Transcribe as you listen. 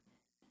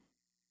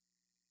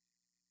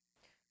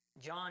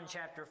John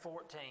chapter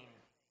 14.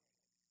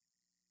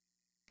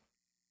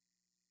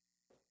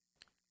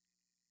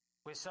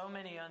 With so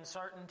many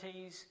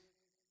uncertainties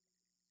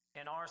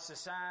in our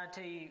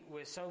society,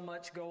 with so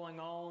much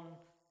going on,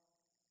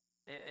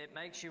 it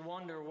makes you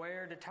wonder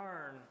where to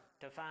turn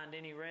to find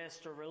any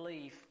rest or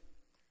relief.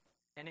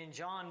 And in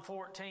John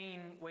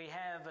 14, we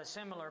have a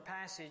similar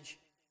passage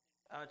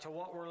to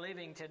what we're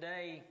living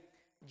today.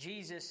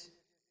 Jesus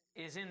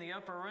is in the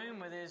upper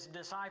room with his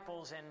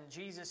disciples, and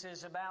Jesus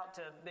is about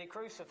to be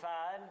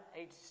crucified.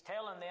 He's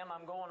telling them,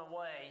 I'm going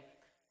away.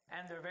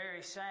 And they're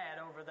very sad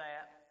over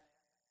that.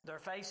 They're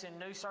facing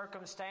new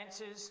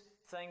circumstances.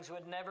 Things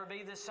would never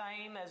be the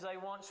same as they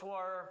once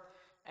were.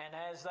 And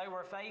as they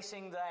were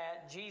facing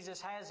that,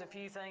 Jesus has a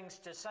few things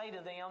to say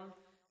to them.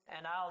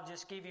 And I'll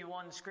just give you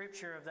one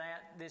scripture of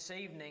that this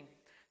evening.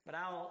 But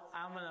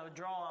I'm going to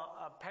draw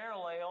a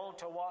parallel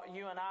to what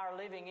you and I are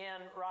living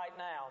in right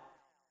now.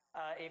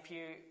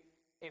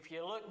 If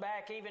you look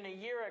back even a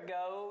year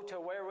ago to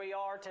where we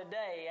are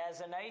today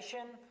as a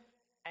nation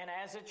and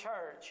as a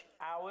church,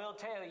 I will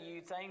tell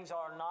you things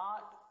are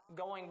not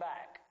going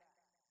back.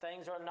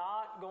 Things are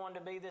not going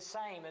to be the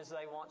same as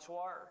they once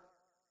were.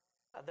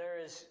 There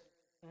is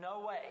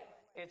no way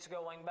it's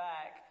going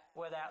back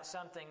without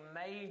something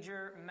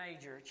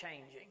major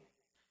changing.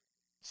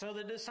 So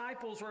the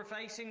disciples were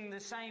facing the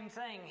same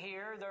thing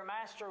here. Their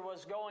master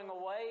was going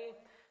away.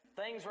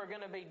 Things were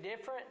going to be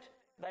different.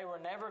 They were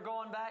never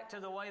going back to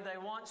the way they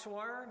once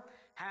were.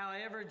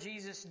 However,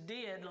 Jesus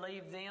did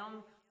leave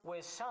them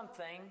with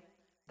something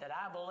that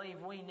I believe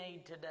we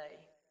need today.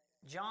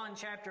 John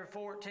chapter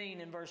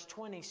 14 and verse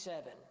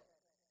 27.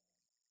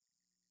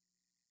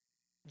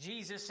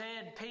 Jesus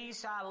said,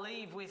 "Peace I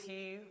leave with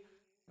you,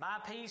 my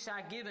peace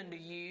I give unto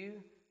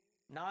you.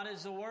 Not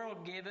as the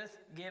world giveth,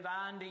 give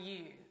I unto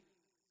you.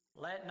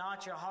 Let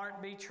not your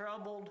heart be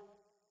troubled,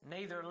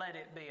 neither let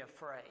it be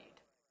afraid."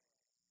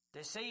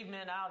 This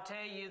evening I'll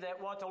tell you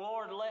that what the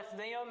Lord left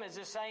them is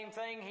the same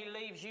thing He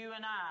leaves you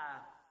and I.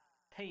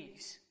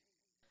 Peace.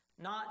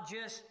 Not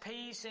just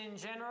peace in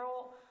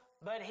general,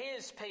 but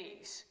His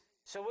peace.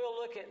 So we'll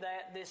look at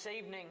that this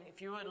evening.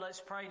 If you would,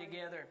 let's pray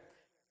together.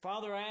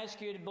 Father, I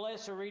ask you to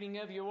bless the reading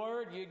of your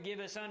word. You'd give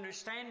us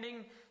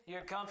understanding.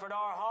 You'd comfort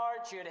our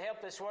hearts. You'd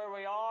help us where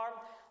we are.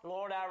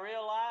 Lord, I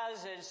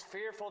realize there's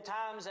fearful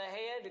times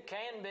ahead,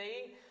 can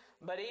be,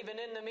 but even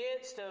in the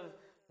midst of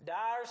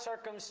dire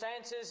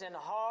circumstances and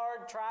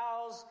hard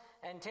trials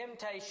and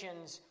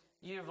temptations,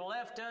 you've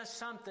left us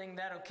something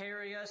that'll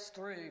carry us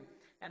through.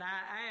 And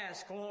I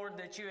ask, Lord,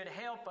 that you would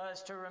help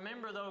us to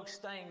remember those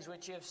things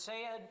which you have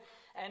said,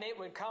 and it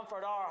would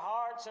comfort our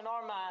hearts and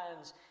our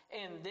minds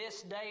in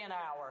this day and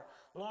hour.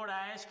 Lord,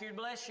 I ask you to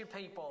bless your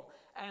people,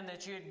 and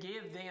that you'd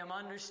give them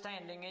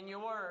understanding in your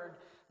word,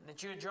 and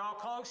that you'd draw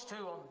close to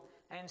them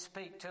and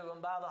speak to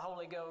them by the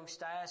Holy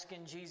Ghost. I ask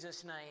in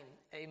Jesus' name,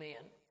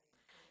 amen.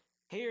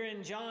 Here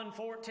in John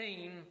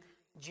 14,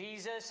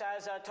 Jesus,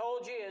 as I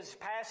told you, is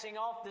passing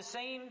off the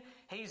scene.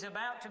 He's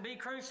about to be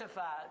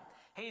crucified.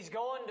 He's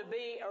going to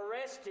be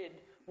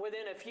arrested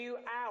within a few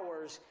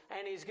hours,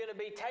 and he's going to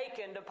be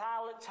taken to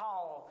Pilate's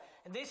hall.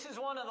 And this is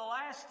one of the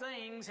last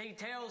things he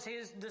tells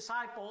his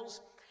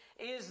disciples,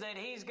 is that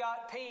he's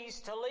got peace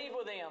to leave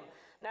with them.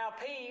 Now,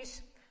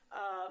 peace,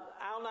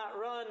 I'll not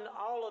run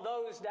all of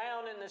those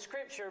down in the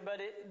Scripture, but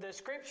the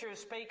Scriptures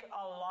speak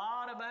a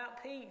lot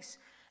about peace.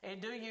 It'd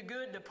do you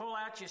good to pull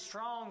out your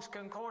Strong's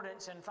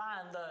Concordance and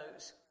find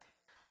those.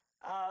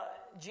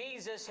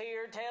 Jesus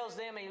here tells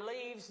them he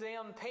leaves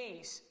them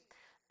peace.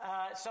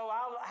 So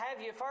I'll have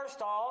you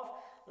first off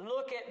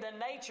look at the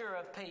nature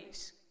of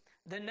peace.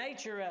 The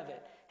nature of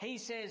it. He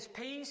says,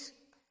 "Peace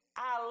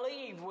I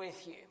leave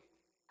with you."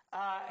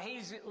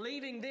 He's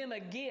leaving them a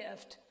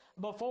gift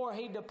before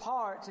he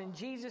departs, and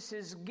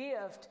Jesus'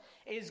 gift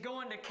is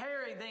going to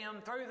carry them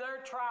through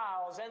their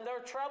trials and their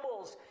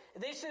troubles.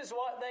 This is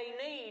what they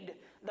need.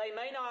 They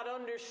may not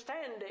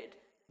understand it,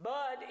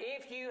 but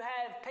if you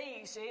have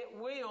peace, it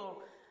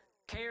will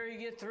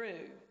carry you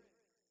through.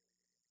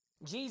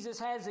 Jesus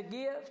has a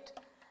gift,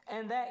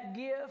 and that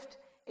gift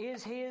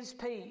is His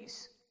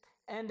peace.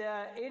 And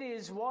it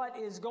is what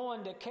is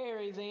going to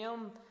carry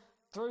them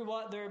through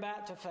what they're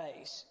about to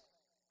face.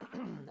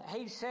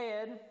 He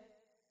said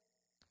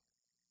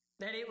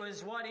that it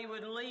was what He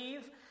would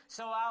leave.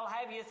 So I'll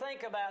have you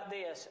think about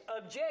this.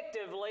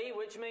 Objectively,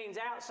 which means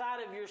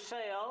outside of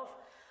yourself,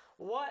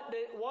 what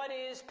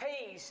is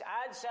peace?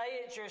 I'd say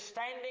it's your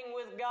standing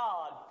with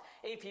God.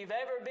 If you've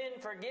ever been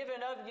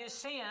forgiven of your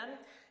sin,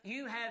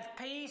 you have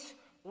peace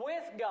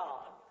with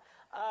God.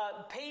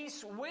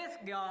 Peace with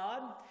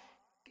God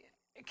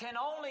can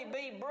only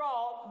be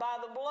brought by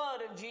the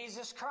blood of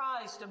Jesus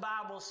Christ, the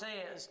Bible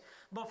says.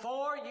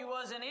 Before, you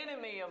was an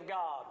enemy of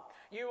God.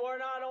 You were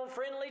not on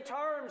friendly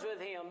terms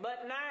with Him.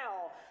 But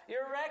now,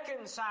 you're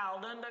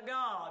reconciled unto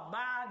God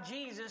by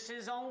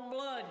Jesus' own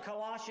blood,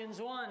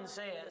 Colossians 1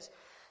 says.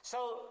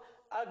 So,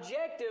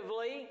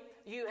 objectively,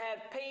 you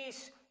have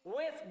peace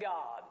with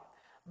God.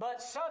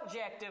 But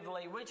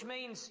subjectively, which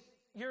means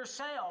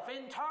yourself,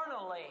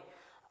 internally,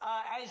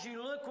 as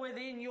you look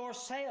within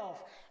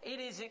yourself. It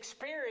is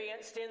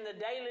experienced in the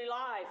daily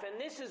life. And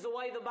this is the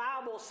way the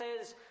Bible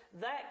says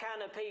that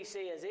kind of peace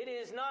is. It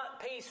is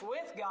not peace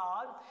with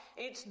God,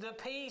 it's the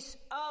peace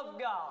of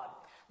God.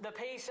 The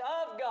peace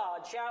of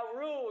God shall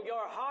rule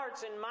your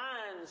hearts and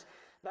minds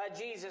by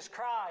Jesus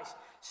Christ.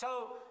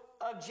 So,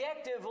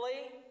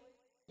 objectively,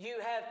 you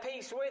have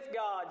peace with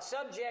God.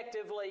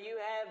 Subjectively, you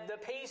have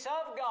the peace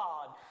of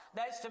God.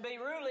 That's to be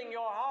ruling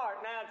your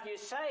heart. Now, if you're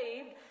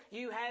saved,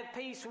 you have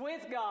peace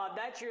with God.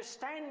 That's your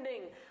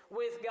standing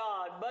with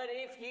God. But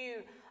if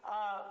you,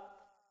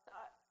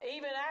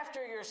 even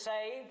after you're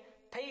saved,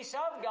 peace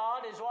of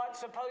God is what's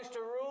supposed to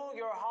rule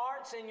your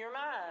hearts and your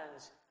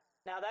minds.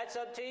 Now, that's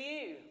up to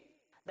you.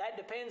 That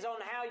depends on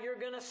how you're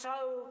going to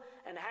sow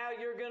and how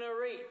you're going to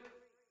reap.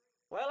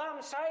 Well,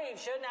 I'm saved.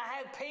 Shouldn't I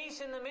have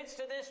peace in the midst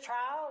of this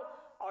trial?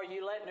 Are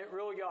you letting it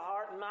rule your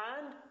heart and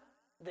mind?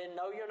 Then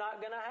no, you're not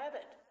going to have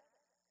it.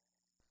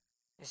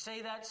 You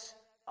see, that's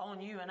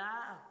on you and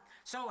I.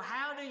 So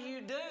how do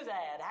you do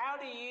that? How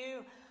do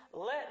you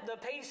let the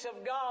peace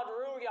of God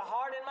rule your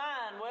heart and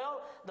mind?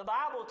 Well, the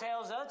Bible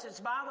tells us it's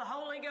by the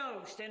Holy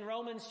Ghost in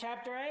Romans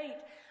chapter 8.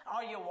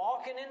 Are you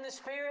walking in the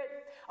Spirit?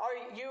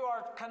 You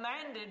are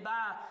commanded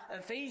by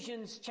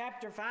Ephesians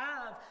chapter 5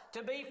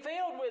 to be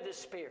filled with the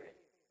Spirit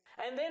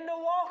and then to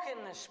walk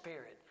in the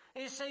Spirit.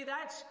 You see,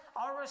 that's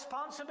our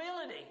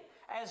responsibility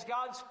as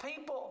God's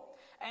people.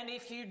 And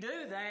if you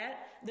do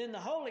that, then the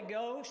Holy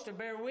Ghost will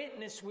bear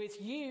witness with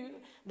you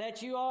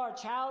that you are a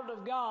child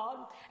of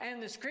God.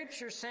 And the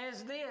Scripture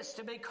says this: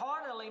 to be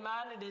carnally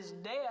minded is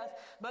death,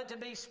 but to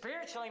be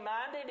spiritually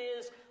minded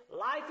is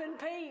life and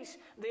peace.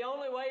 The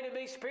only way to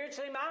be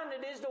spiritually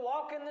minded is to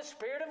walk in the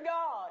Spirit of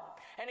God.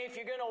 And if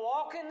you're going to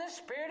walk in the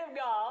Spirit of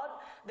God,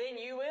 then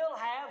you will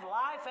have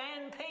life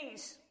and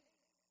peace.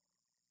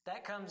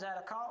 That comes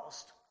at a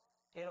cost.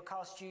 It'll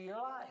cost you your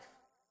life.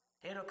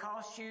 It'll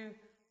cost you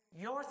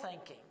your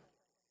thinking.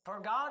 For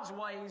God's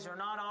ways are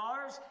not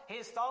ours.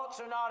 His thoughts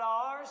are not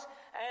ours.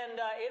 And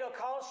it'll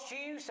cost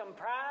you some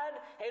pride.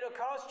 It'll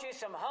cost you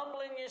some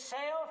humbling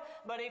yourself.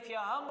 But if you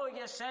humble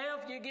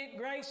yourself, you get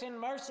grace and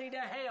mercy to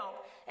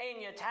help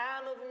in your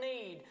time of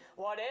need.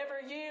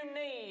 Whatever you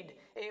need,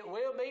 it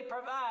will be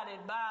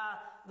provided by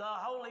the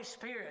Holy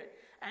Spirit.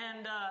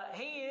 And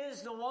He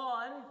is the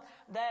one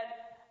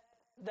that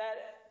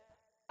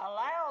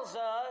allows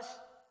us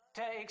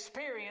to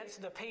experience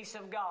the peace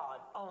of God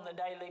on a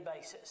daily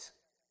basis.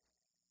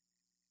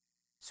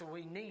 So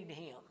we need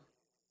Him.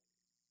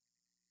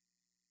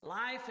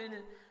 Life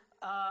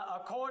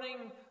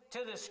according to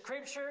the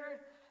Scripture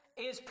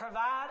is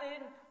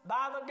provided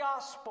by the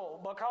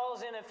gospel,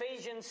 because in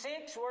Ephesians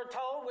 6 we're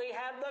told we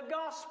have the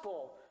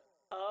gospel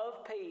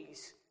of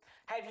peace.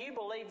 Have you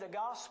believed the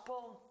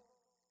gospel?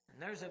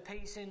 And there's a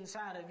peace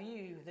inside of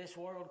you this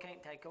world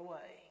can't take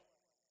away.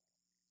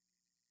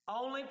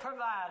 Only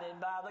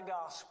provided by the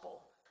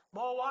gospel.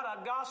 Boy, what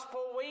a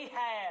gospel we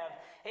have.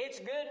 It's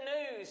good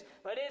news,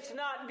 but it's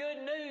not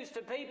good news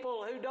to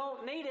people who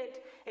don't need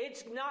it.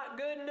 It's not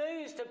good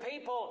news to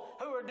people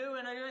who are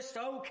doing just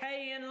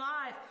okay in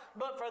life.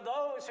 But for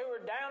those who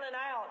are down and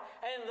out,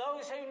 and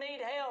those who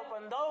need help,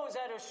 and those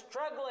that are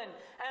struggling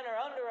and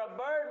are under a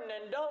burden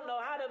and don't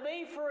know how to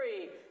be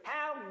free,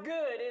 how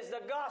good is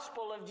the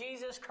gospel of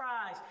Jesus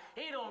Christ.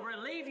 It'll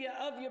relieve you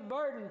of your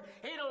burden.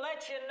 It'll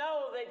let you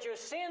know that your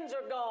sins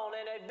are gone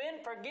and have been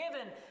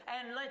forgiven,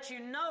 and let you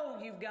know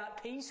you've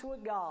got peace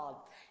with God.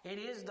 It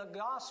is the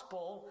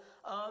gospel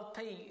of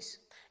peace.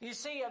 You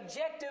see,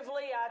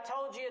 objectively, I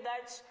told you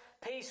that's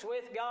peace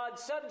with God.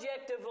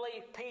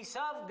 Subjectively, peace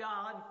of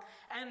God.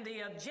 And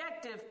the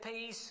objective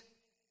peace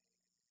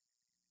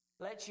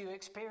lets you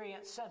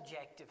experience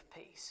subjective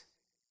peace.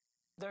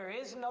 There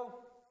is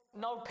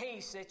no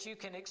peace that you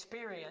can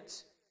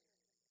experience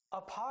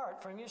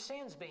apart from your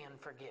sins being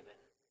forgiven.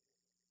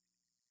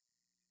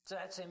 So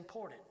that's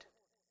important.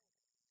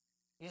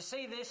 You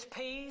see, this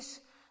peace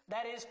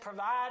that is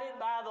provided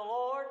by the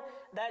Lord,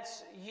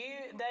 that's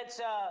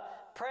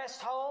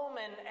pressed home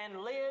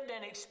and lived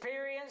and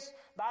experienced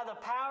by the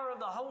power of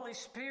the Holy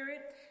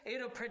Spirit.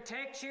 It'll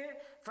protect you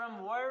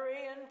from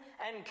worrying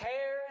and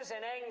cares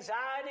and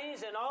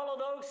anxieties and all of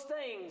those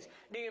things.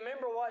 Do you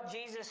remember what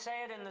Jesus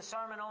said in the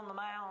Sermon on the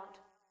Mount?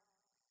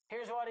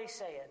 Here's what He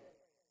said.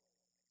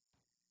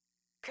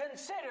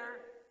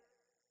 Consider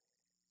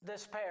the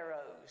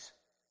sparrows.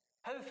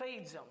 Who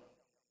feeds them?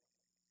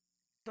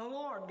 The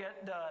Lord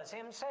does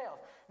Himself.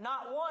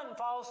 Not one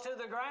falls to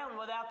the ground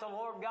without the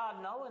Lord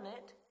God knowing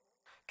it.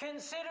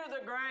 Consider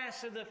the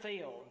grass of the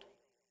field.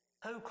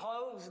 Who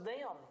clothes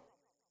them?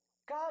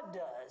 God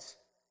does.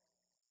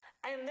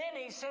 And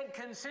then He said,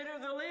 consider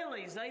the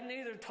lilies. They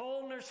neither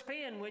toil nor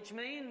spin, which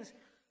means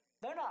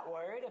they're not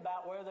worried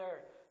about where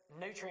their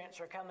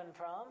nutrients are coming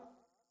from.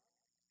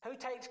 Who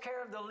takes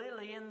care of the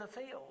lily in the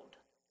field?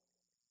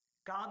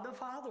 God the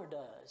Father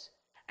does.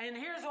 And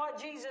here's what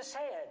Jesus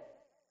said.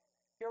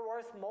 You're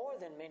worth more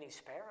than many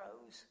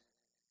sparrows.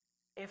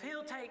 If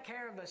He'll take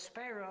care of a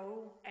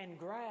sparrow and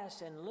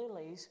grass and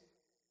lilies,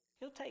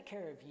 He'll take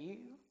care of you.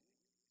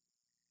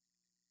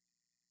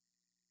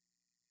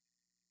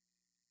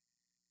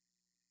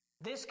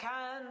 This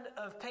kind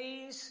of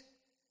peace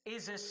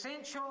is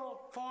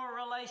essential for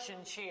a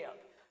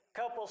relationship. A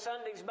couple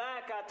Sundays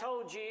back, I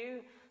told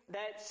you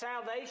that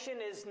salvation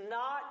is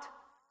not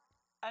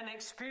an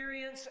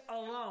experience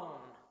alone.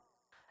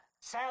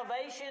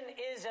 Salvation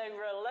is a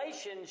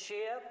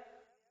relationship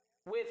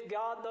with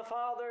God the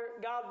Father,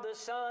 God the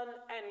Son,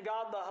 and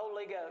God the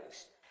Holy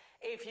Ghost.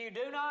 If you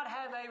do not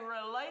have a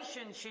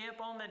relationship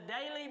on a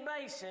daily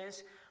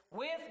basis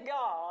with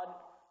God,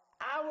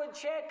 I would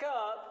check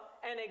up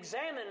and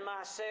examine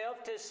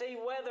myself to see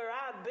whether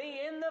I be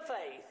in the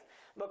faith,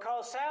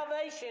 because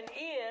salvation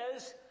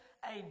is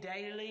a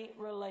daily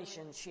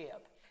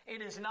relationship.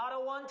 It is not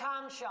a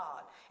one-time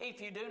shot.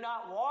 If you do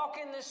not walk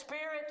in the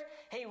Spirit,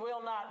 He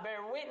will not bear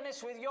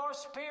witness with your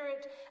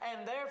spirit,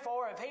 and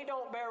therefore, if He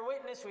don't bear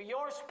witness with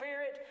your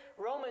spirit,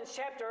 Romans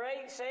chapter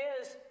 8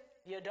 says,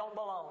 you don't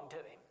belong to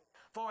Him.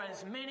 For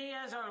as many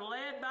as are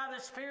led by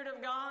the Spirit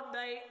of God,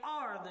 they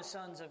are the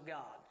sons of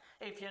God.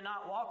 If you're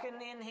not walking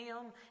in Him,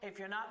 if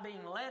you're not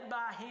being led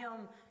by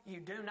Him, you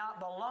do not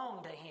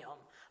belong to Him.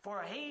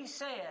 For He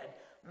said,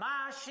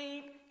 my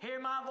sheep hear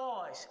my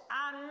voice.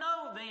 I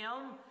know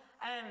them,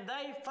 and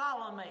they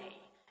follow me.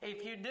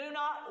 If you do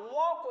not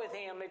walk with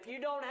Him, if you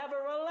don't have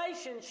a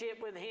relationship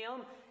with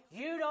Him,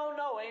 you don't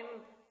know Him,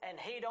 and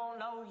He don't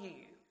know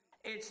you.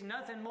 It's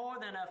nothing more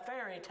than a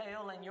fairy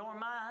tale in your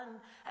mind,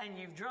 and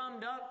you've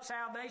drummed up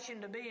salvation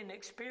to be an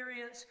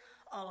experience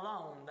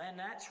alone, and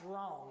that's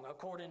wrong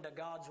according to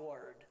God's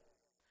Word.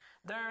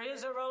 There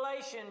is a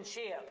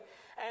relationship,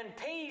 and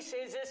peace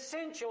is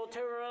essential to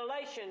a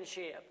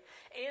relationship.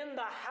 In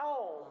the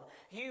home,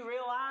 you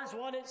realize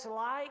what it's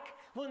like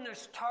when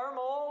there's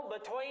turmoil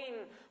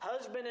between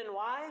husband and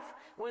wife,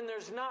 when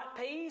there's not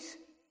peace.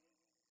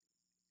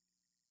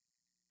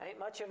 Ain't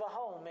much of a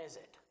home, is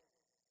it?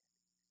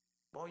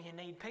 Boy, you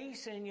need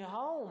peace in your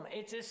home.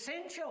 It's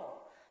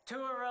essential to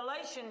a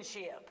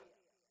relationship.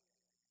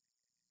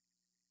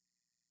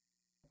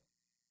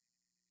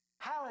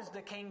 How is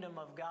the kingdom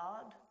of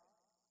God?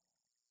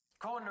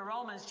 According to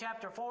Romans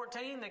chapter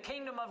 14, the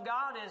kingdom of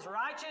God is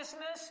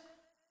righteousness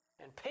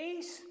and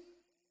peace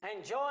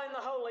and joy in the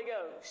Holy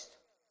Ghost.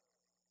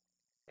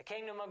 The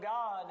kingdom of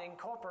God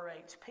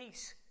incorporates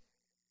peace.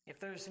 If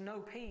there's no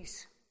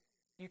peace,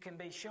 you can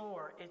be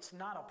sure it's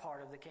not a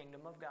part of the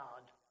kingdom of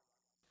God.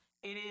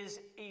 It is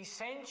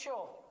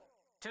essential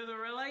to the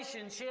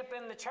relationship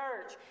in the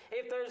church.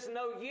 If there's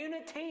no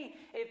unity,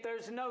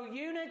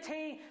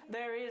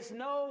 there is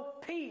no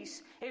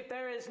peace. If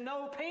there is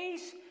no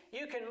peace,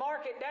 you can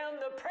mark it down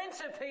the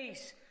Prince of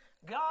Peace.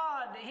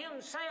 God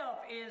Himself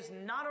is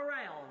not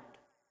around.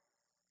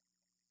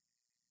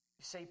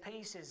 You see,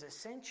 peace is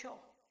essential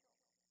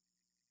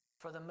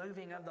for the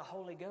moving of the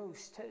Holy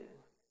Ghost too.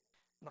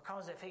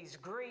 Because if He's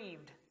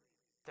grieved,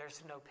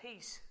 there's no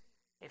peace.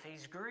 If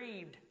He's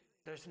grieved,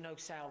 there's no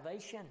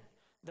salvation.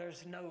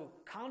 There's no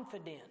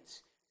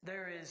confidence.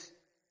 There is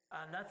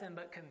nothing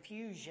but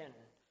confusion.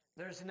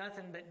 There's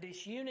nothing but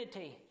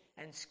disunity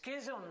and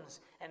schisms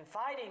and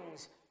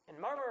fightings and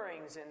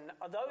murmurings and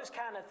those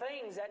kind of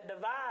things that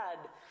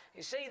divide.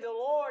 You see, the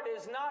Lord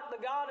is not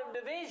the God of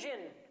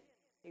division.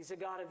 He's a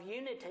God of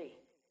unity.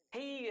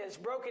 He has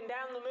broken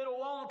down the middle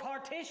wall of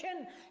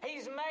partition.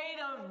 He's made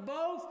of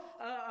both,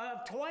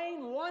 of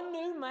twain, one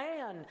new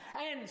man.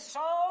 And so,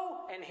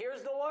 and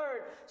here's the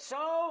word,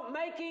 so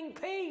making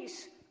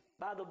peace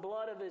by the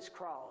blood of His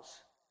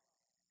cross.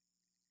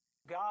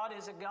 God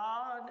is a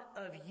God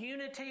of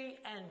unity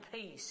and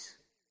peace.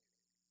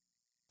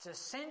 It's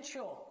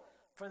essential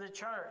for the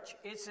church.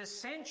 It's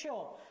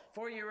essential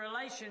for your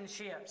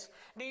relationships.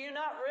 Do you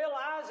not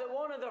realize that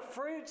one of the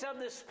fruits of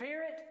the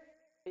Spirit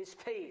is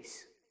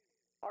peace?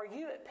 Are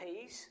you at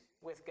peace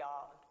with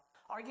God?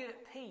 Are you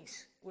at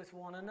peace with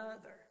one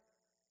another?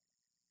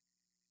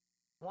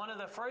 One of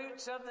the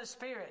fruits of the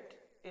Spirit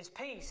is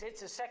peace. It's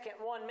the second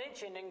one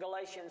mentioned in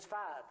Galatians 5.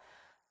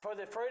 For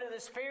the fruit of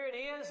the Spirit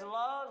is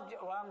love,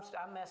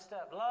 I messed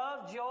up.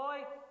 Love, joy,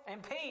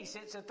 and peace.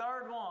 It's the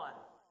third one.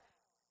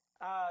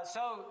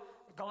 So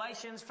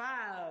Galatians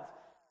 5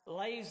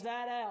 lays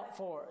that out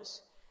for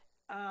us.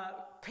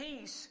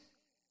 Peace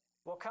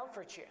will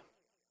comfort you.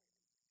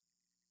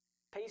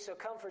 Peace will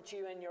comfort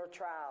you in your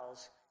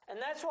trials. And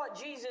that's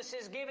what Jesus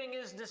is giving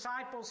His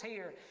disciples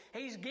here.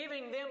 He's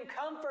giving them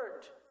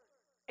comfort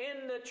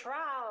in the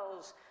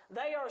trials.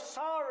 They are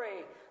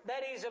sorry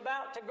that He's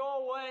about to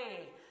go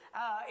away.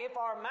 If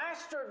our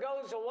Master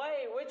goes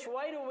away, which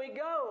way do we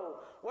go?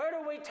 Where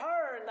do we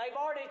turn? They've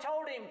already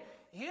told Him,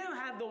 you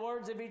have the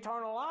words of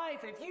eternal life.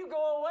 If you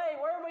go away,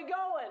 where are we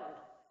going?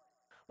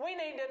 We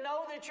need to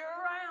know that you're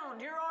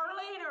around. You're our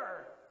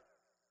leader.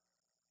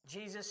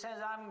 Jesus says,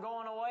 I'm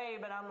going away,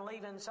 but I'm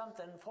leaving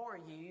something for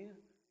you.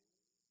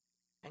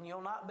 And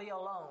you'll not be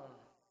alone.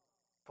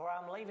 For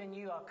I'm leaving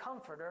you a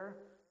comforter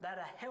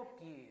that'll help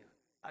you,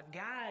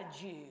 guide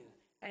you,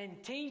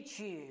 and teach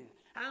you.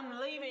 I'm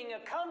leaving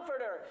a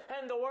comforter.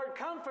 And the word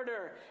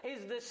comforter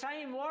is the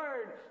same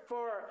word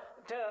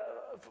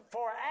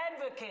for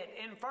advocate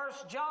in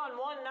 1 John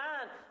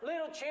 1:9.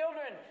 Little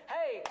children,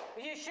 hey,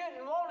 you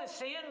shouldn't want to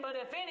sin, but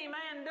if any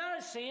man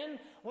does sin,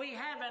 we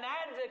have an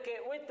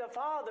advocate with the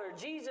Father,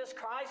 Jesus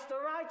Christ the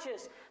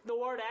righteous. The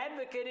word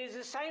advocate is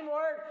the same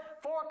word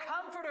for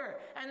comforter,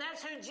 and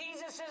that's who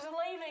Jesus is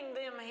leaving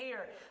them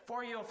here.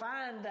 For you'll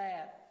find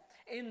that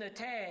in the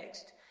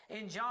text.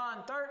 In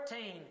John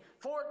 13,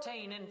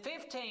 14, and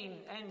 15,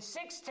 and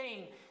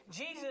 16,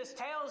 Jesus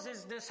tells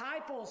His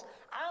disciples,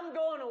 I'm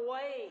going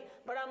away,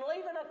 but I'm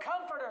leaving a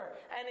comforter,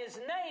 and His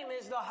name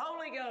is the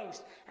Holy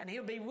Ghost, and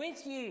He'll be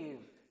with you.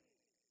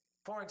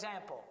 For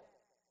example,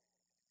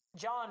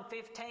 John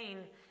 15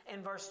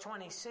 in verse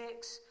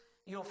 26,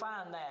 you'll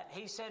find that.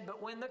 He said,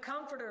 but when the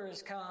Comforter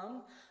is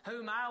come,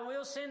 whom I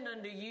will send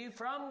unto you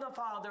from the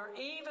Father,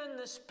 even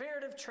the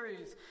Spirit of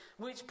truth,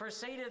 which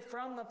proceedeth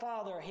from the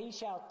Father, He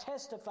shall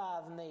testify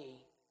of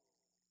me.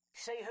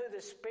 See who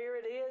the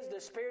Spirit is?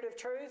 The Spirit of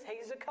truth?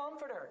 He's a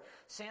Comforter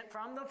sent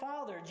from the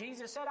Father.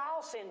 Jesus said,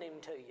 I'll send Him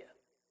to you.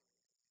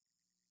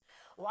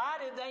 Why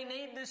did they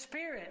need the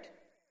Spirit?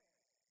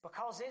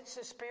 Because it's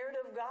the Spirit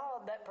of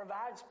God that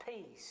provides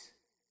peace.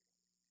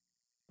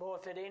 Boy,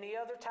 if at any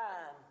other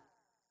time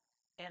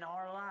in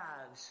our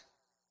lives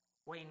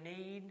we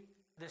need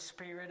the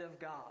Spirit of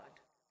God,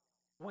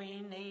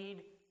 we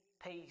need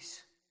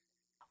peace.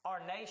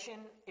 Our nation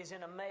is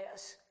in a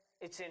mess.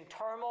 It's in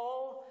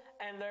turmoil,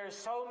 and there's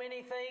so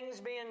many things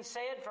being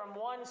said from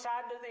one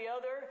side to the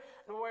other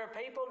where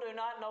people do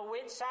not know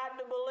which side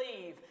to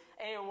believe.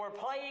 And we're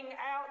playing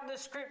out the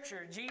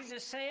Scripture.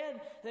 Jesus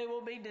said there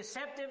will be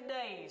deceptive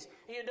days.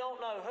 You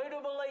don't know who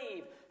to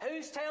believe.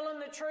 Who's telling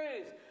the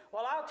truth?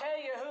 Well, I'll tell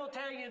you who'll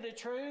tell you the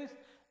truth.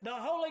 The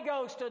Holy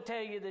Ghost will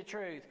tell you the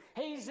truth.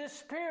 He's the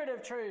Spirit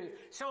of truth.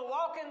 So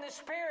walk in the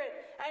Spirit,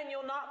 and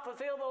you'll not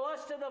fulfill the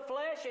lust of the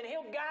flesh, and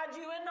He'll guide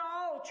you into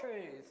all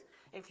truth.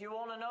 If you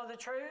want to know the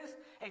truth,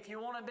 if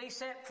you want to be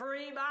set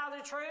free by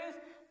the truth,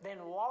 then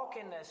walk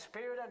in the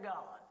Spirit of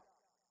God.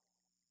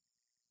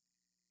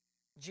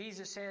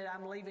 Jesus said,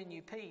 I'm leaving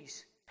you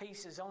peace.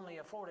 Peace is only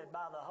afforded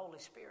by the Holy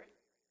Spirit.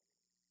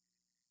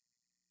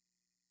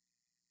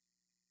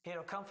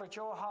 It'll comfort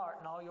your heart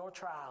in all your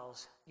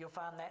trials. You'll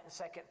find that in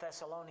 2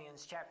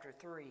 Thessalonians chapter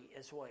 3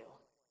 as well.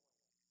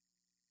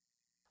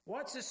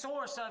 What's the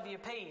source of your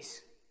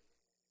peace?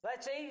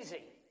 That's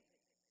easy.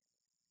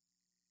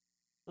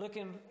 Look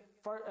in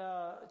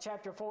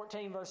chapter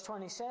 14, verse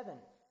 27.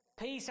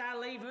 Peace I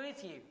leave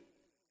with you.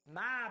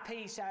 My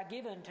peace I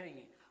give unto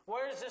you.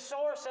 Where's the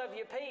source of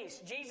your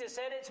peace? Jesus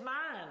said it's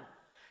mine.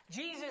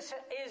 Jesus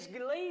is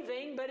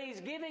leaving, but He's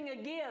giving a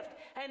gift.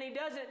 And He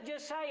doesn't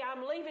just say,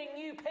 I'm leaving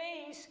you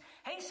peace.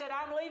 He said,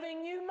 I'm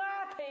leaving you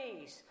my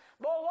peace.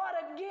 Boy, what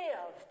a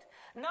gift.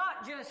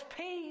 Not just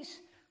peace,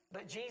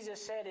 but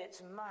Jesus said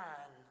it's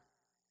mine.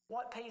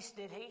 What peace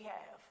did He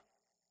have?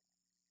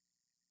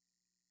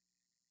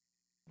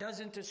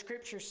 Doesn't the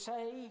Scripture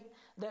say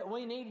that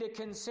we need to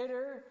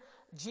consider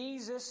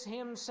Jesus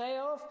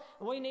Himself?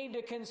 We need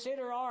to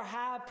consider our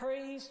high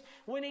priest.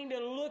 We need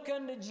to look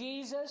unto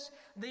Jesus,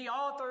 the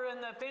author and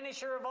the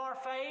finisher of our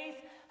faith,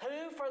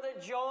 who for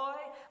the joy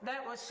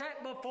that was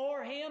set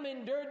before Him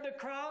endured the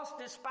cross,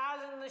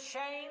 despising the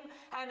shame,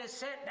 and is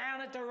set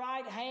down at the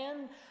right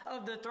hand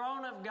of the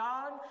throne of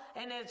God.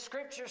 And as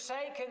Scripture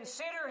say,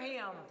 consider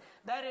Him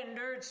that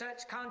endured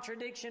such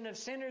contradiction of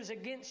sinners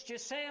against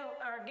yourself,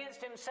 or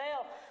against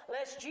Himself,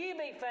 lest ye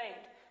be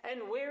faint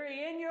and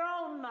weary in your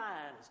own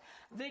minds.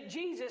 That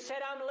Jesus said,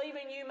 I'm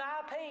leaving you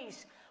my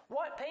peace.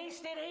 What peace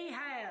did He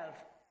have?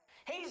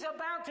 He's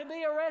about to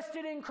be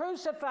arrested and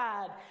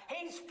crucified.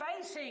 He's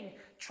facing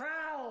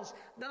trials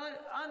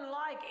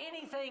unlike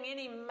anything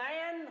any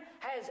man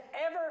has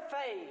ever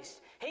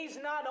faced. He's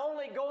not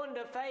only going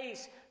to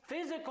face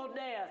physical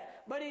death,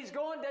 but He's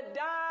going to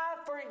die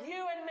for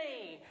you and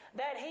me,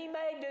 that He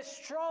may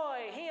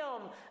destroy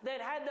him that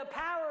had the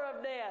power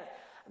of death.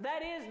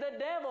 That is the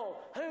devil,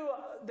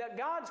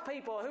 God's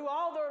people, who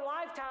all their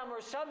lifetime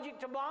were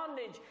subject to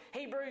bondage.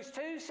 Hebrews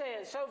 2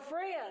 says. So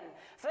friend,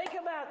 think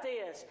about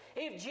this.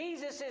 If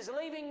Jesus is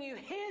leaving you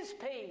His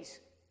peace,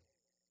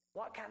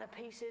 what kind of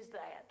peace is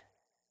that?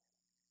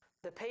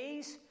 The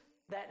peace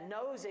that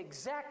knows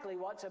exactly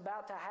what's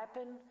about to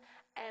happen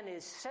and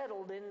is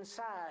settled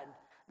inside.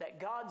 That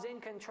God's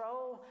in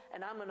control,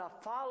 and I'm going to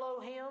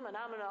follow Him, and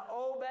I'm going to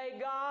obey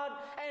God,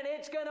 and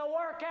it's going to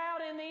work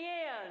out in the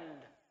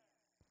end.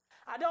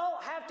 I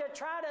don't have to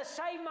try to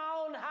save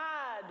my own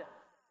hide.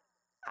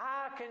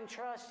 I can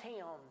trust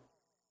Him.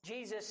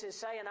 Jesus is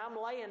saying,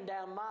 I'm laying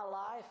down my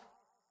life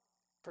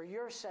for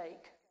your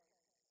sake.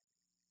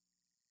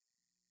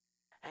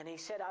 And He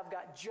said, I've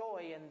got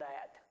joy in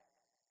that.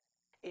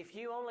 If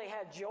you only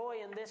have joy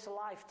in this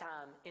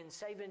lifetime in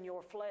saving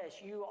your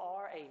flesh, you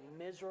are a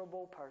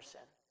miserable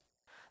person.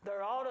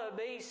 There ought to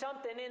be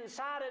something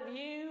inside of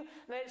you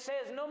that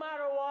says, no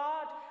matter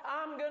what,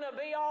 I'm going to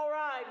be all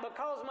right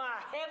because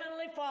my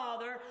Heavenly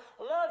Father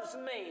loves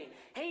me.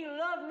 He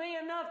loved me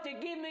enough to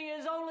give me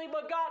His only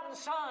begotten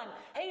Son.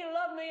 He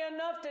loved me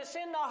enough enough to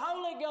send the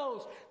Holy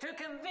Ghost to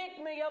convict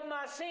me of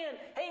my sin.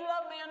 He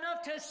loved me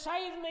enough to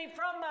save me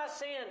from my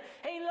sin.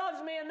 He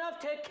loves me enough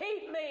to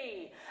keep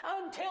me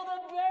until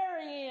the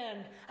very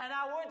end. And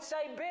I would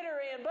say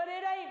bitter end, but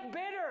it ain't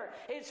bitter.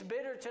 It's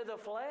bitter to the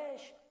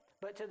flesh,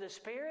 but to the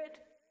Spirit,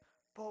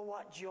 boy,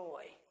 what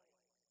joy.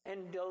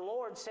 And the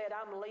Lord said,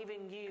 I'm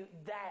leaving you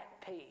that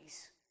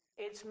peace.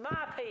 It's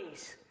my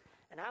peace.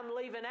 And I'm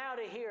leaving out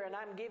of here and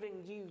I'm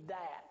giving you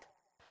that.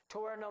 To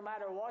where no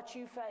matter what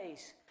you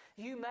face,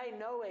 you may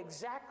know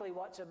exactly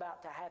what's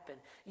about to happen.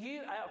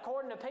 You,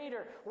 according to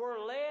Peter, were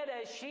led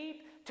as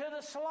sheep to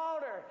the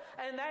slaughter.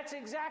 And that's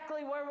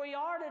exactly where we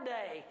are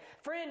today.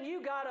 Friend,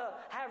 you got to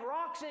have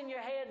rocks in your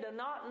head to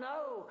not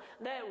know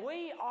that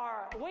we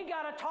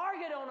got a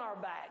target on our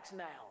backs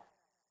now.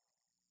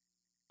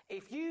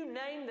 If you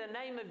name the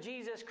name of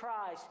Jesus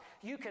Christ,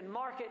 you can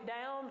mark it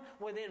down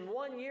within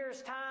 1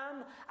 year's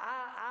time.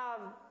 I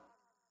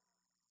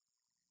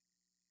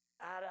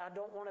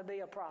don't want to be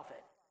a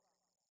prophet.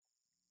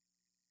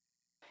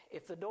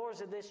 If the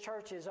doors of this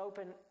church is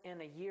open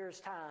in a year's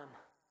time,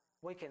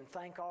 we can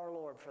thank our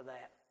Lord for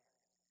that.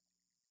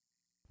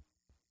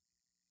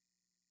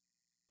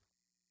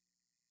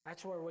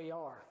 That's where we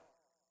are.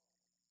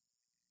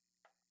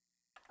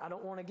 I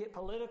don't want to get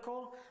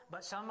political,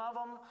 but some of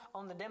them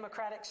on the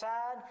Democratic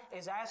side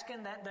is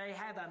asking that they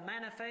have a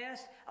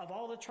manifest of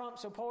all the Trump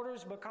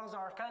supporters because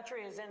our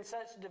country is in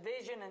such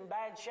division and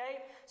bad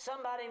shape.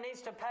 Somebody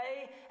needs to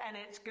pay, and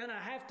it's going to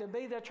have to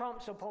be the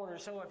Trump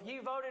supporters. So if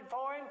you voted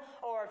for him,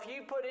 or if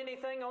you put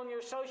anything on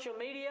your social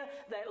media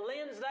that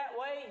lends that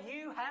way,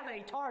 you have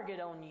a target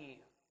on you.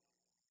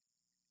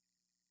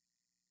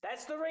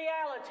 That's the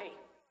reality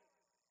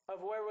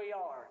of where we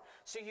are.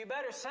 So you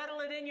better settle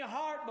it in your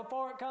heart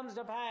before it comes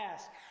to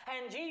pass.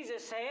 And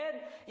Jesus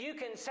said, you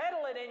can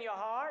settle it in your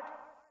heart,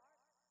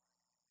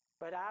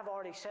 but I've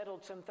already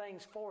settled some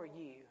things for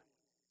you.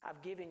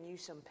 I've given you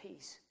some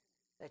peace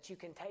that you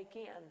can take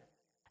in,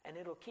 and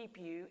it'll keep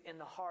you in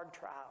the hard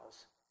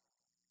trials.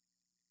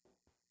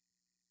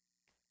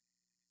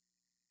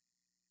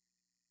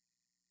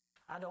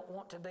 I don't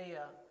want to be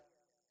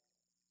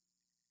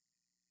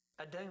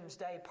a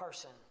doomsday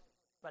person,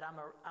 but I'm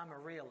a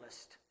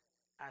realist.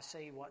 I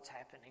see what's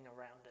happening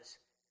around us.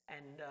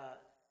 And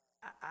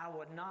I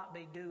would not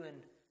be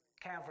doing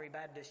Calvary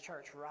Baptist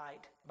Church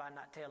right by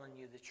not telling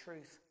you the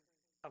truth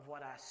of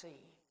what I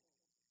see.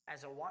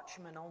 As a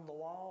watchman on the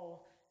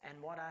wall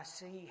and what I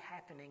see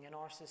happening in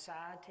our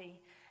society,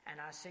 and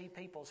I see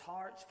people's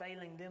hearts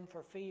failing them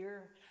for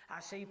fear. I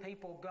see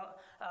people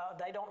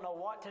they don't know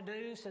what to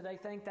do, so they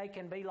think they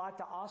can be like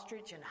the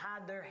ostrich and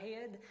hide their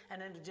head,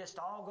 and it'll just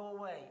all go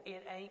away.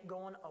 It ain't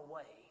going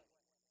away.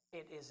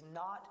 It is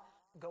not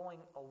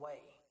going away.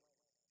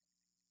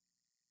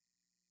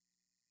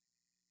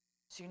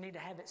 So you need to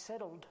have it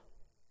settled.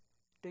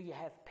 Do you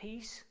have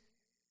peace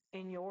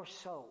in your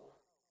soul?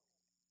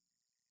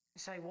 You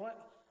say,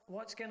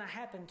 what's going to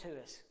happen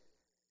to us?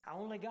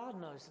 Only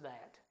God knows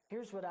that.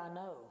 Here's what I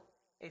know.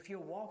 If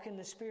you'll walk in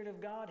the Spirit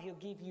of God, He'll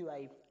give you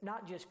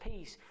not just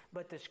peace,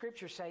 but the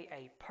Scriptures say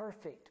a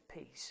perfect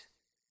peace.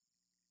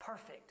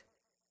 Perfect.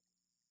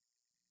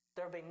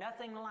 There'll be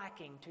nothing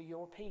lacking to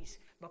your peace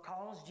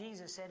because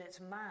Jesus said it's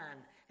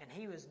mine, and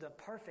He was the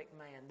perfect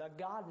man, the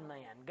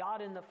God-man,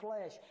 God in the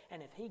flesh.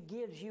 And if He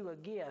gives you a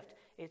gift,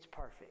 it's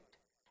perfect.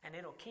 And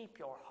it'll keep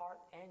your heart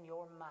and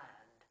your mind.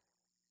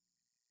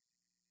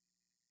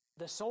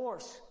 The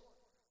source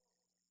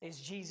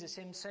is Jesus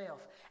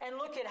Himself. And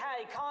look at how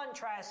He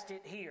contrasts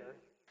it here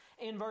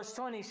in verse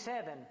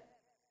 27.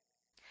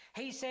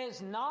 He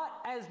says,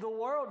 not as the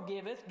world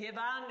giveth, give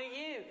I unto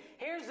you.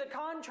 Here's the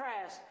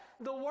contrast.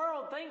 The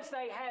world thinks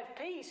they have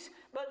peace,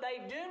 but they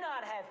do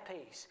not have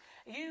peace.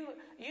 You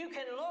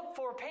can look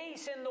for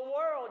peace in the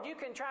world. You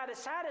can try to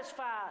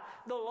satisfy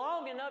the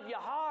longing of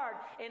your heart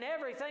in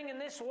everything in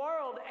this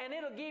world, and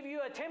it'll give you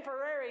a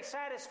temporary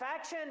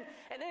satisfaction,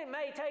 and it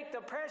may take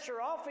the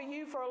pressure off of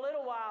you for a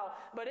little while,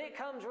 but it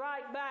comes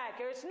right back.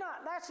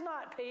 That's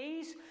not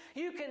peace.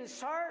 You can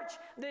search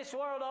this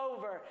world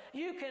over.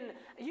 You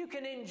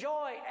can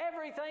enjoy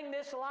everything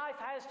this life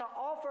has to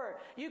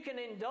offer. You can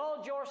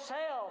indulge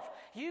yourself.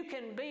 You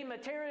can be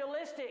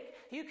materialistic.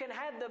 You can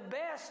have the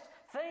best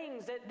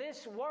things that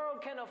this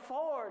world can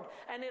afford,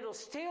 and it'll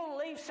still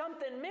leave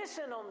something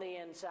missing on the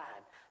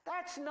inside.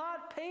 That's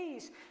not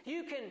peace.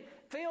 You can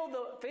fill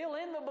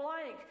in the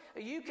blank.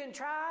 You can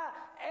try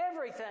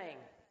everything,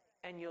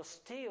 and you'll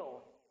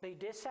still be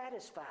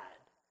dissatisfied.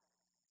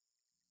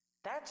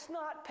 That's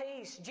not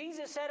peace.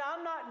 Jesus said,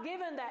 I'm not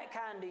giving that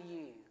kind to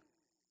you.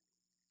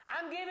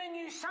 I'm giving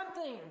you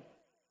something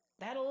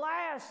that'll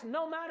last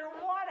no matter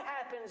what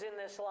happens in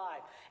this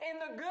life. In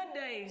the good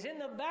days, in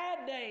the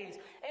bad days,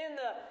 in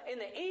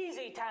the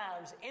easy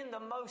times, in the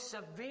most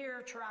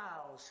severe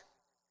trials.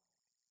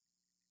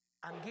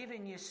 I'm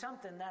giving you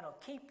something that'll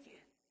keep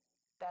you,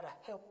 that'll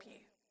help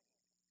you.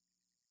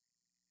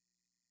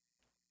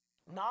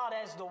 Not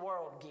as the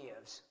world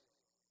gives.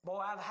 Boy,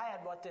 I've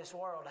had what this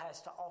world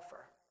has to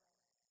offer,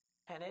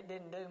 and it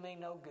didn't do me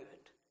no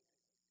good.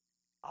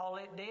 All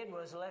it did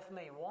was left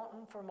me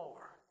wanting for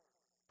more.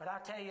 But I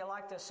tell you,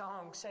 like the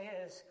song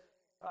says,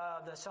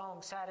 the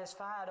song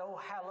Satisfied, oh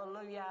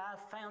hallelujah, I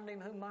found Him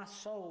whom my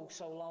soul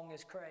so long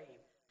has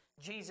craved.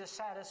 Jesus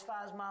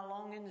satisfies my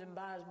longings, and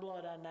by His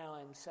blood I now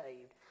am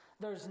saved.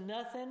 There's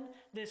nothing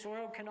this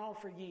world can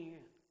offer you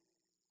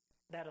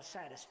that'll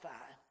satisfy.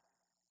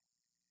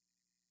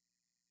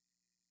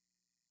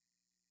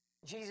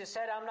 Jesus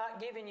said, I'm not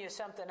giving you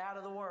something out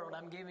of the world.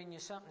 I'm giving you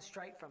something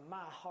straight from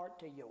my heart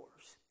to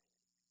yours.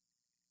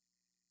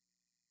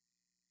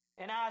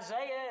 In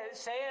Isaiah it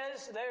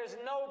says, there's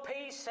no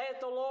peace, saith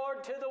the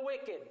Lord, to the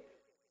wicked.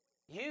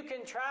 You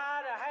can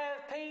try to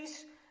have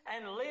peace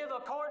and live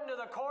according to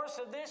the course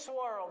of this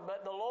world,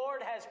 but the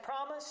Lord has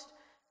promised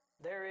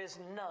there is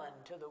none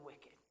to the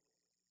wicked.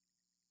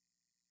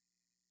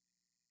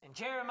 In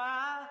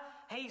Jeremiah,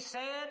 he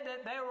said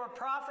that there were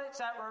prophets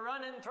that were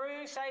running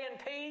through saying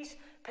peace,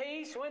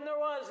 peace, when there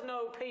was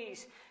no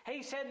peace.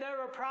 He said there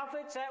were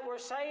prophets that were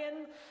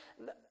saying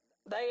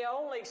they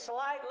only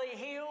slightly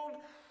healed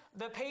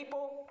the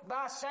people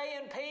by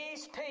saying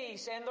peace,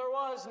 peace, and there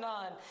was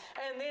none.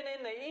 And then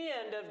in the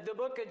end of the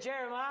book of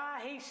Jeremiah,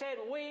 he said,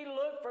 we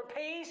looked for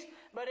peace,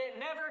 but it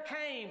never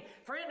came.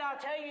 Friend, I'll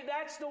tell you,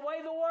 that's the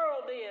way the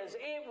world is.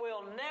 It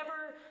will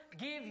never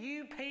give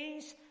you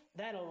peace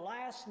that'll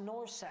last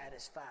nor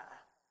satisfy.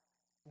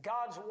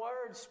 God's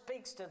Word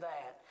speaks to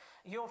that.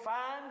 You'll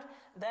find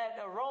that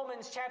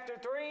Romans chapter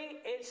 3,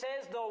 it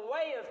says, the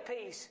way of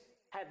peace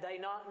have they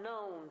not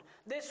known.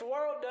 This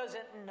world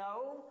doesn't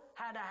know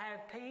how to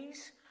have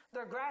peace.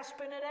 They're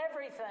grasping at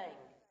everything.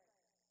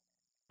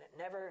 It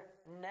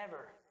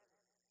never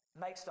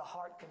makes the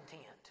heart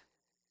content.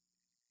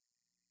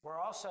 We're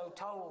also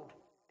told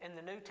in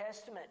the New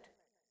Testament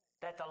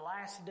that the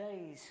last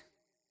days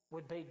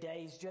would be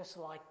days just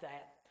like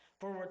that.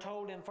 For we're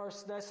told in 1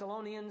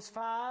 Thessalonians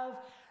 5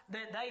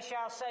 that they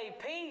shall say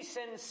peace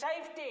and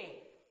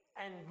safety,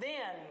 and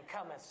then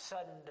cometh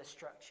sudden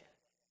destruction.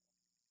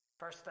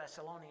 1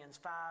 Thessalonians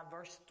 5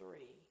 verse 3.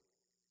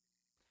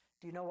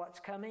 Do you know what's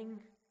coming?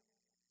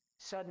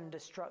 Sudden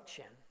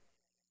destruction.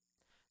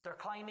 They're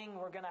claiming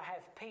we're going to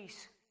have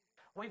peace.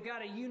 We've got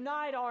to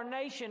unite our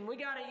nation. We've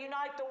got to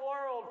unite the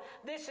world.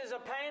 This is a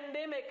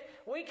pandemic.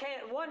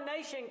 One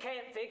nation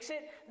can't fix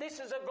it. This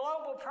is a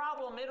global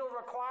problem. It'll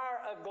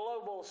require a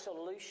global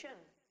solution.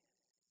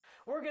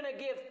 We're going to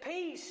give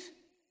peace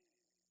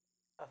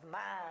of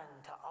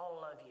mind to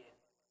all of you.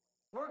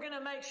 We're going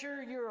to make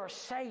sure you're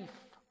safe.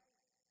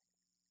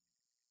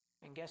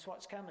 And guess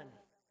what's coming?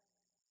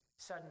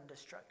 Sudden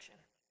destruction.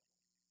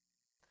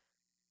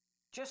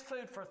 Just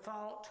food for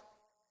thought.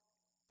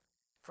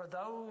 For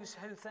those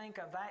who think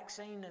a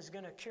vaccine is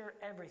going to cure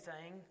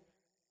everything,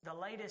 the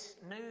latest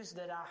news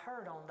that I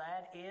heard on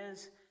that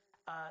is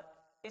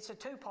it's a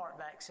 2-part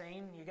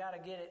vaccine. You got to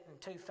get it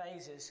in 2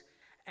 phases.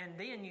 And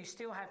then you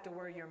still have to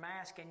wear your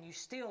mask, and you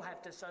still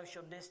have to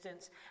social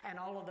distance and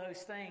all of those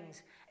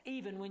things,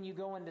 even when you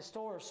go into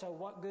stores. So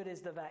what good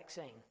is the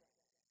vaccine?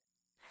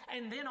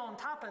 And then on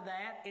top of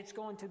that, it's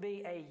going to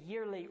be a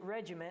yearly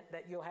regimen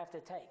that you'll have to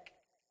take.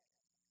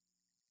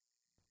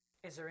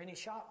 Is there any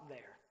shock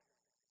there?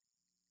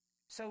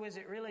 So is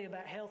it really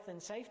about health and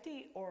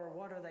safety, or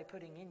what are they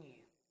putting in you?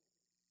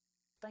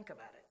 Think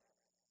about it.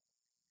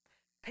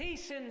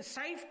 Peace and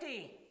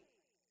safety,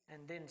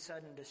 and then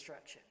sudden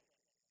destruction.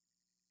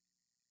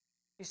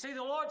 You see,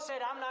 the Lord said,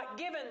 I'm not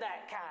giving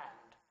that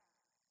kind.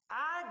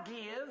 I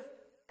give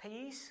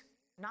peace,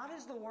 not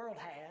as the world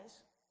has,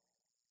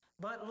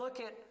 but look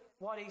at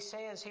what He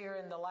says here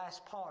in the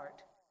last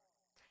part.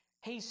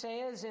 He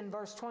says in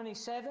verse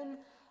 27,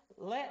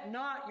 let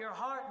not your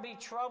heart be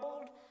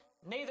troubled,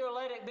 neither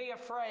let it be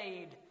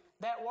afraid.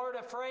 That word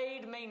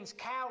afraid means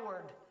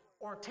coward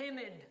or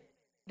timid.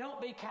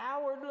 Don't be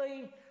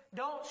cowardly.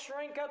 Don't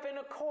shrink up in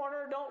a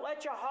corner. Don't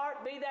let your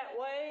heart be that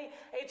way.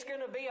 It's going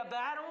to be a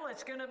battle.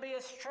 It's going to be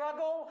a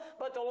struggle.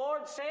 But the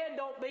Lord said,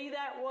 don't be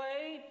that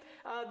way.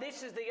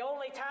 This is the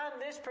only time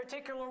this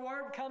particular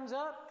word comes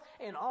up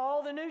in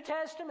all the New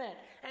Testament.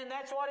 And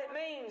that's what it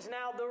means.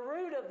 Now, the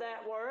root of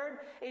that word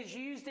is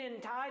used in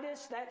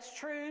Titus. That's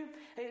true.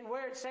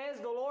 Where it says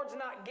the Lord's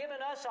not given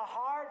us a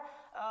heart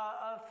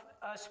of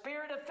a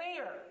spirit of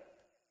fear.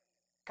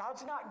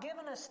 God's not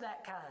given us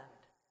that kind.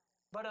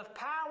 But of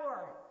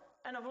power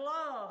and of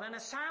love and a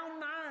sound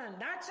mind.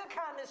 That's the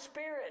kind of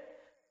spirit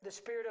the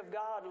Spirit of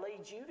God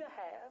leads you to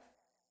have.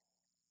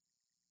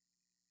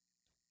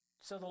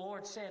 So the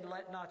Lord said,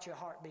 let not your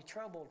heart be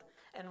troubled.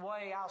 And the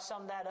way I'll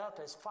sum that up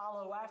is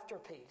follow after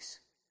peace.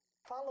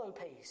 Follow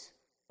peace.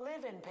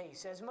 Live in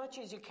peace as much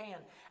as you can.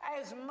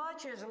 As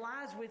much as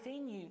lies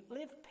within you,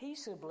 live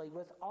peaceably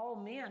with all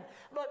men.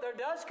 But there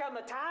does come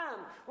a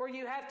time where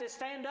you have to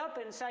stand up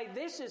and say,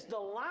 this is the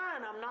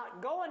line. I'm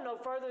not going no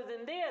further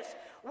than this.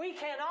 We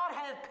cannot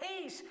have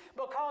peace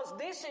because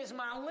this is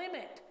my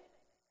limit.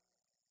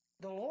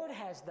 The Lord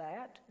has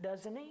that,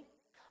 doesn't He?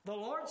 The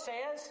Lord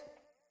says,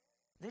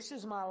 this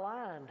is my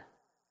line.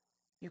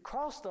 You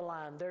cross the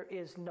line, there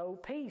is no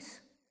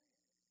peace.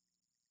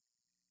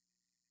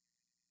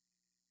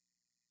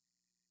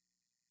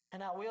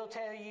 And I will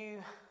tell you,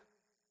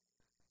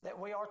 that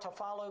we are to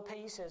follow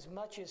peace as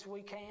much as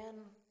we can.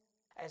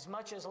 As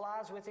much as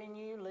lies within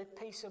you, live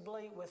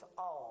peaceably with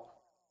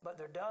all. But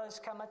there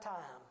does come a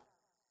time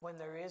when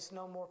there is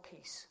no more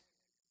peace.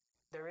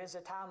 There is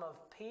a time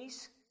of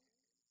peace,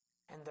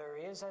 and there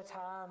is a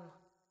time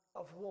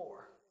of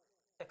war.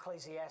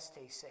 Ecclesiastes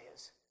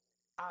says,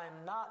 I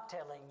am not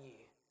telling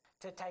you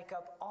to take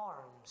up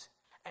arms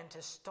and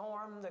to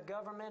storm the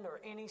government or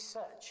any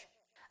such,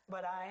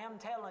 but I am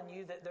telling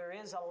you that there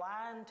is a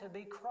line to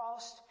be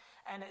crossed,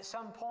 and at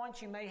some point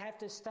you may have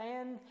to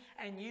stand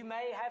and you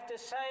may have to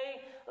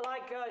say,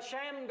 like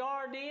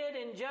Shamgar did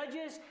in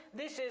Judges,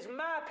 this is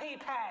my pea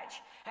patch.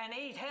 And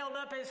he held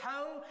up his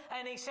hoe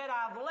and he said,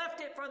 I've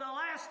left it for the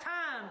last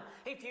time.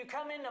 If you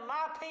come into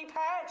my pea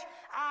patch,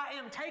 I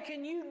am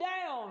taking you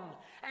down.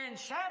 And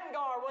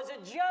Shamgar was a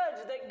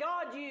judge that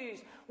God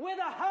used with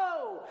a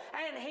hoe,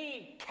 and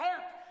he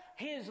kept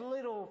his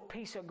little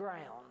piece of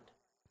ground.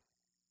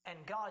 And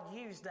God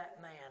used that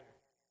man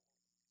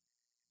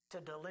to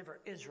deliver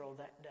Israel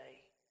that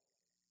day.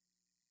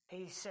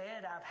 He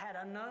said, I've had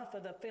enough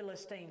of the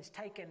Philistines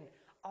taking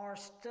our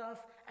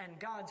stuff and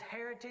God's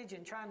heritage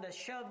and trying to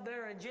shove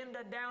their agenda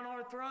down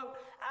our throat.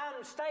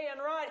 I'm staying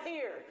right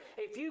here.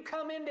 If you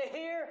come into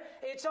here,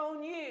 it's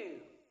on you.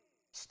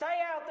 Stay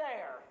out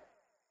there.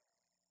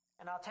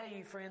 And I'll tell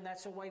you, friend,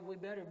 that's the way we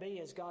better be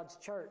as God's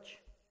church.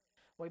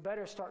 We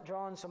better start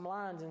drawing some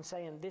lines and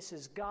saying, this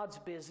is God's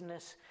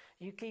business.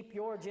 You keep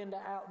your agenda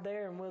out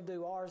there and we'll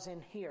do ours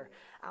in here.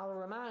 I'll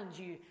remind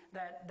you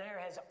that there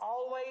has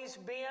always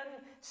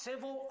been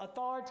civil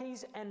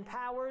authorities and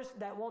powers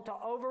that want to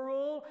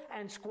overrule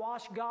and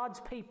squash God's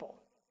people.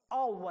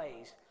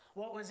 Always.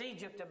 What was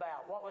Egypt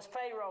about? What was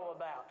Pharaoh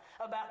about?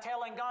 About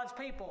telling God's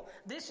people,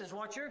 this is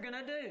what you're going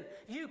to do.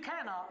 You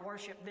cannot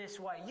worship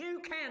this way. You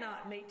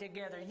cannot meet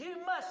together. You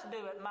must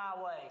do it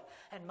my way.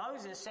 And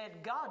Moses said,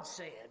 God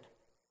said.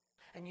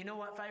 And you know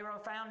what Pharaoh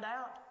found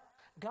out?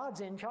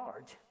 God's in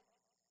charge.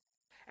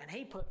 And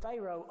he put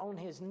Pharaoh on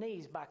his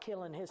knees by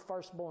killing his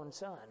firstborn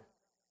son.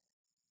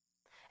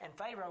 And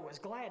Pharaoh was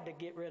glad to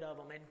get rid of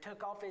him and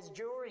took off his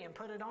jewelry and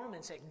put it on him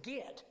and said,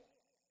 get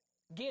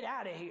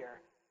out of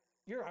here.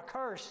 You're a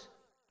curse.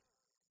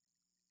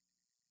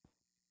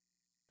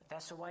 But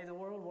that's the way the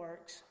world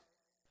works.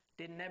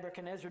 Didn't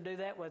Nebuchadnezzar do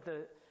that with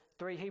the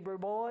 3 Hebrew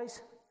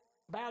boys?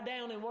 Bow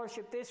down and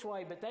worship this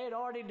way. But they had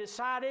already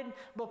decided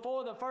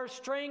before the first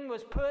string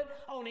was put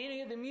on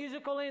any of the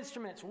musical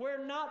instruments,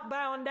 we're not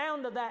bowing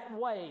down to that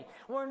way.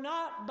 We're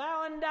not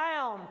bowing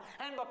down.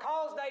 And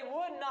because they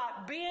would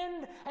not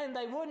bend and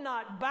they would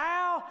not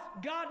bow,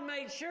 God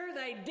made sure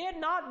they did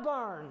not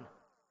burn.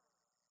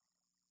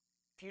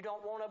 If you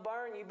don't want to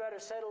burn, you better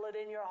settle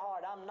it in your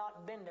heart. I'm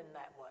not bending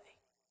that way.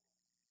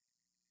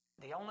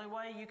 The only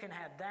way you can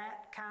have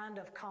that kind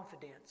of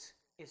confidence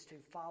is to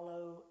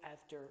follow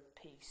after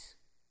peace.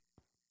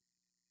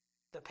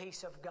 The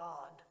peace of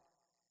God.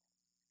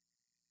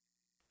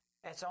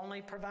 It's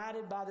only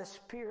provided by the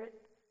Spirit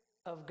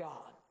of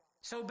God.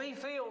 So be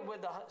filled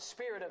with the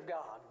Spirit of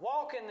God.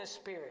 Walk in the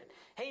Spirit.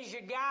 He's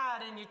your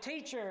guide and your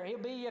teacher. He'll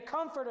be your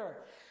comforter.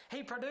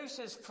 He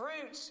produces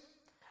fruits,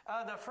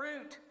 the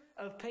fruit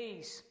of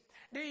peace.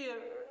 Do you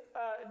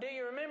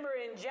remember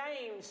in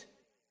James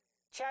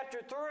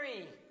chapter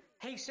 3,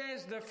 he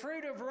says the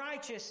fruit of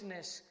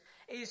righteousness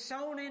is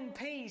sown in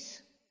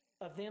peace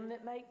of them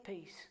that make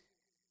peace.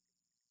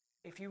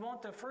 If you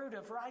want the fruit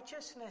of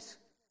righteousness,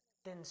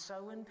 then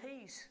sow in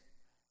peace.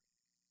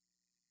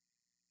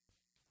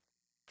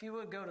 If you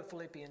would go to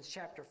Philippians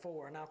chapter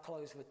 4, and I'll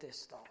close with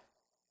this thought.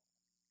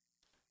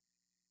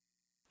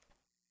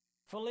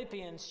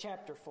 Philippians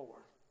chapter 4.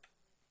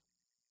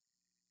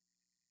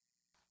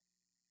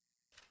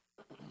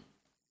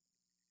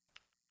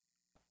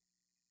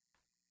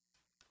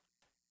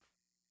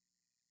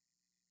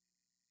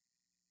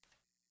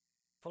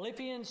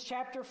 Philippians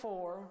chapter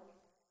 4.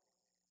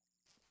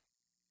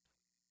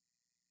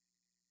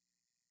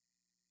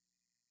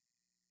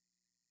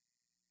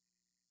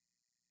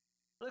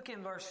 Look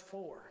in verse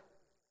 4.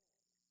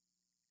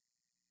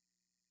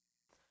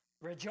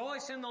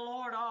 Rejoice in the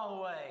Lord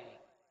always.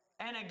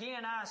 And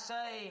again I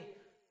say,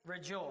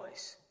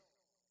 rejoice.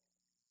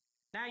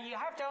 Now you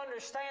have to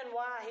understand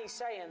why he's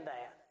saying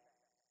that.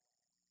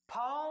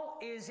 Paul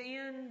is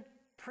in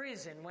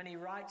prison when he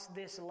writes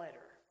this letter.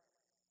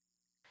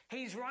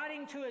 He's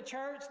writing to a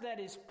church that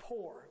is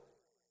poor.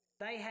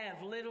 They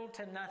have little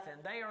to nothing.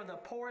 They are the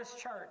poorest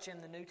church in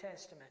the New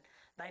Testament.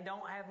 They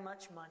don't have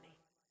much money.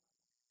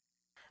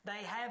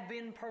 They have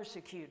been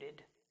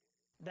persecuted.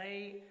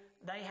 They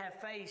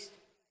have faced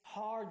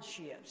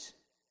hardships.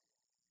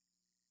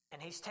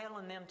 And he's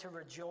telling them to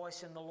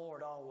rejoice in the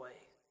Lord always.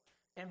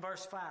 In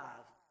verse 5,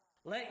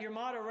 let your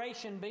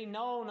moderation be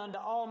known unto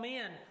all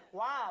men.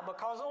 Why?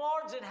 Because the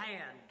Lord's at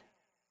hand.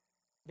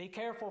 Be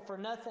careful for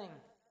nothing,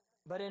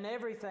 but in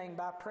everything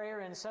by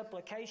prayer and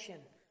supplication.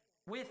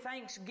 With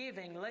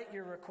thanksgiving, let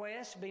your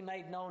requests be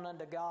made known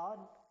unto God.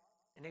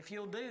 And if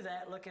you'll do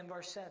that, look in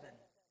verse 7.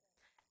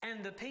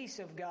 And the peace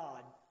of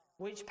God,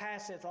 which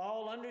passeth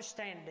all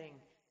understanding,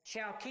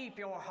 shall keep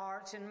your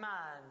hearts and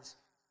minds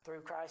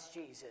through Christ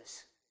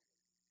Jesus.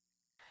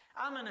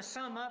 I'm going to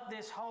sum up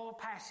this whole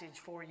passage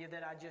for you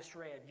that I just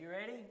read. You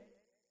ready?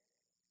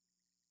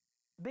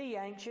 Be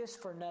anxious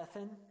for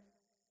nothing.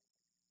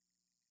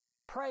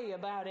 Pray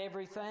about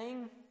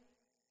everything.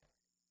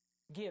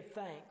 Give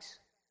thanks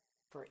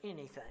for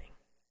anything.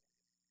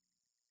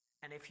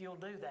 And if you'll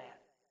do that,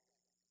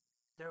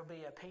 there'll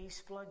be a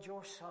peace flood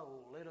your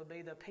soul. It'll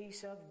be the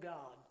peace of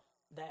God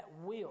that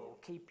will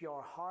keep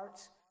your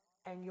hearts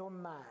and your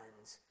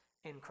minds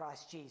in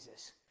Christ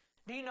Jesus.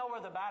 Do you know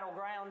where the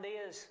battleground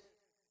is?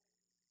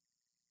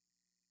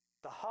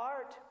 The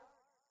heart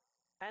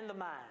and the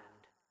mind.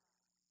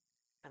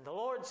 And the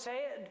Lord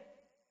said,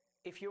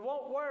 if you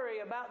won't worry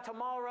about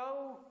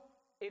tomorrow,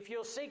 if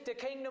you'll seek the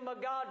kingdom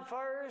of God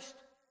first,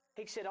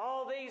 He said,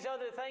 all these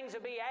other things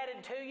will be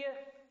added to you.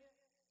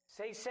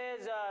 So He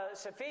says,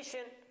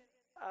 sufficient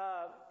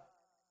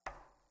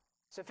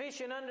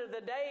unto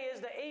the day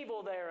is the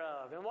evil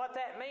thereof. And what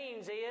that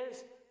means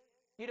is,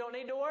 you don't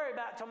need to worry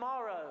about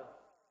tomorrow.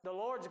 The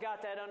Lord's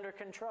got that under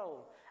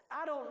control.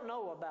 I don't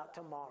know about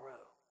tomorrow.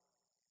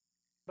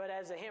 But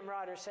as the hymn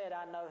writer said,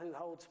 I know who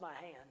holds my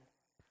hand.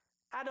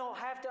 I don't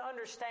have to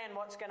understand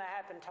what's going to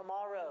happen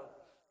tomorrow.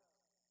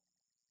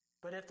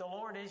 But if the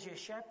Lord is your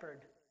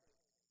shepherd,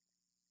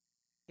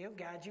 He'll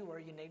guide you where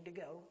you need to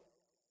go.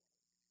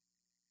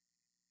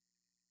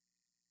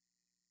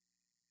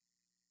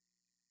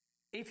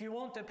 If you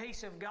want the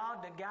peace of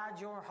God to guide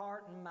your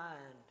heart and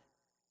mind,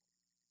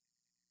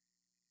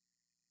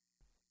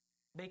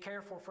 be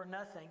careful for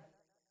nothing,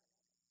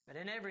 but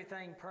in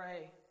everything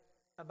pray.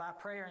 By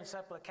prayer and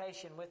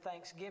supplication with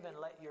thanksgiving,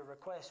 let your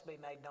requests be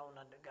made known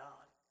unto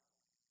God.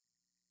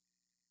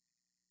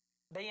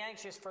 Be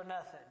anxious for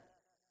nothing.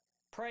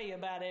 Pray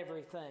about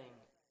everything.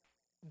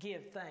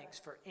 Give thanks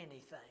for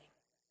anything.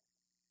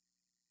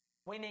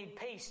 We need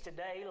peace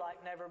today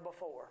like never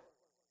before.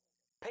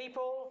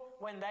 People,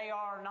 when they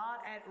are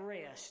not at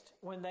rest,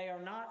 when they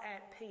are not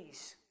at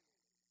peace,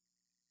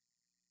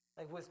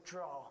 they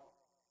withdraw.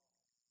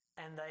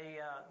 And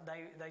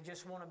they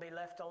just want to be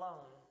left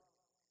alone.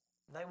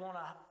 They want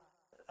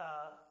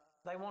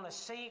to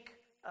seek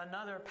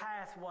another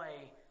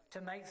pathway to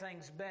make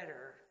things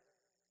better.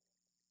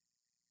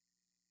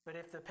 But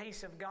if the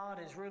peace of God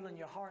is ruling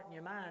your heart and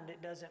your mind,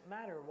 it doesn't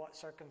matter what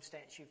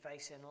circumstance you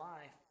face in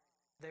life.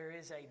 There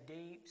is a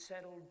deep,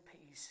 settled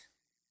peace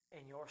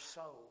in your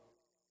soul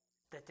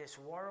that this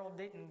world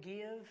didn't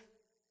give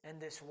and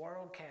this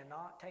world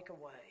cannot take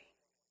away.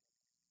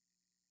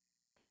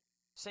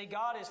 See,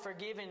 God has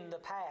forgiven the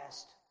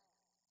past.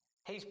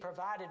 He's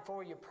provided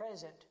for your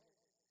present.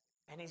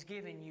 And He's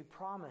given you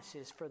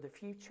promises for the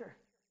future.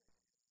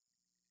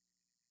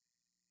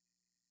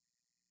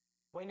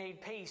 We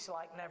need peace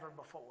like never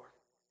before.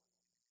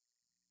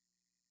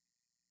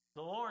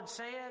 The Lord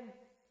said,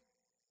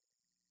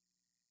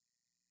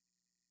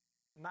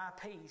 my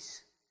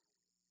peace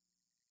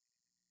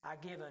I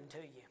give unto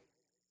you.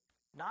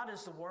 Not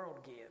as the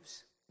world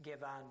gives,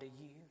 give I unto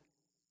you.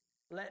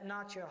 Let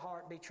not your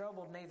heart be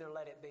troubled, neither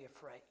let it be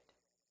afraid.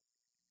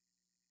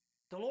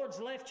 The Lord's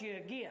left you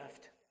a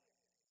gift.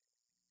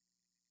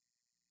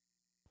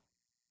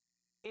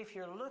 If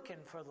you're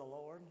looking for the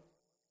Lord,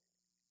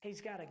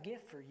 He's got a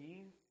gift for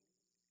you,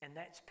 and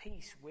that's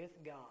peace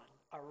with God,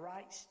 a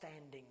right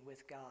standing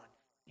with God.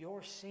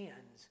 Your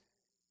sins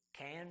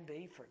can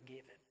be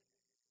forgiven.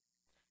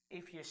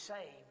 If you're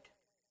saved,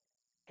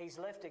 He's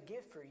left a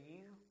gift for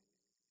you.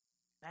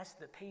 That's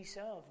the peace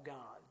of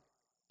God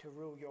to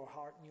rule your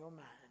heart and your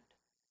mind.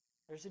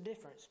 There's a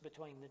difference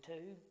between the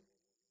two.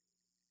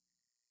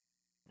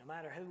 No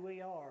matter who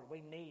we are,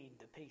 we need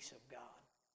the peace of God.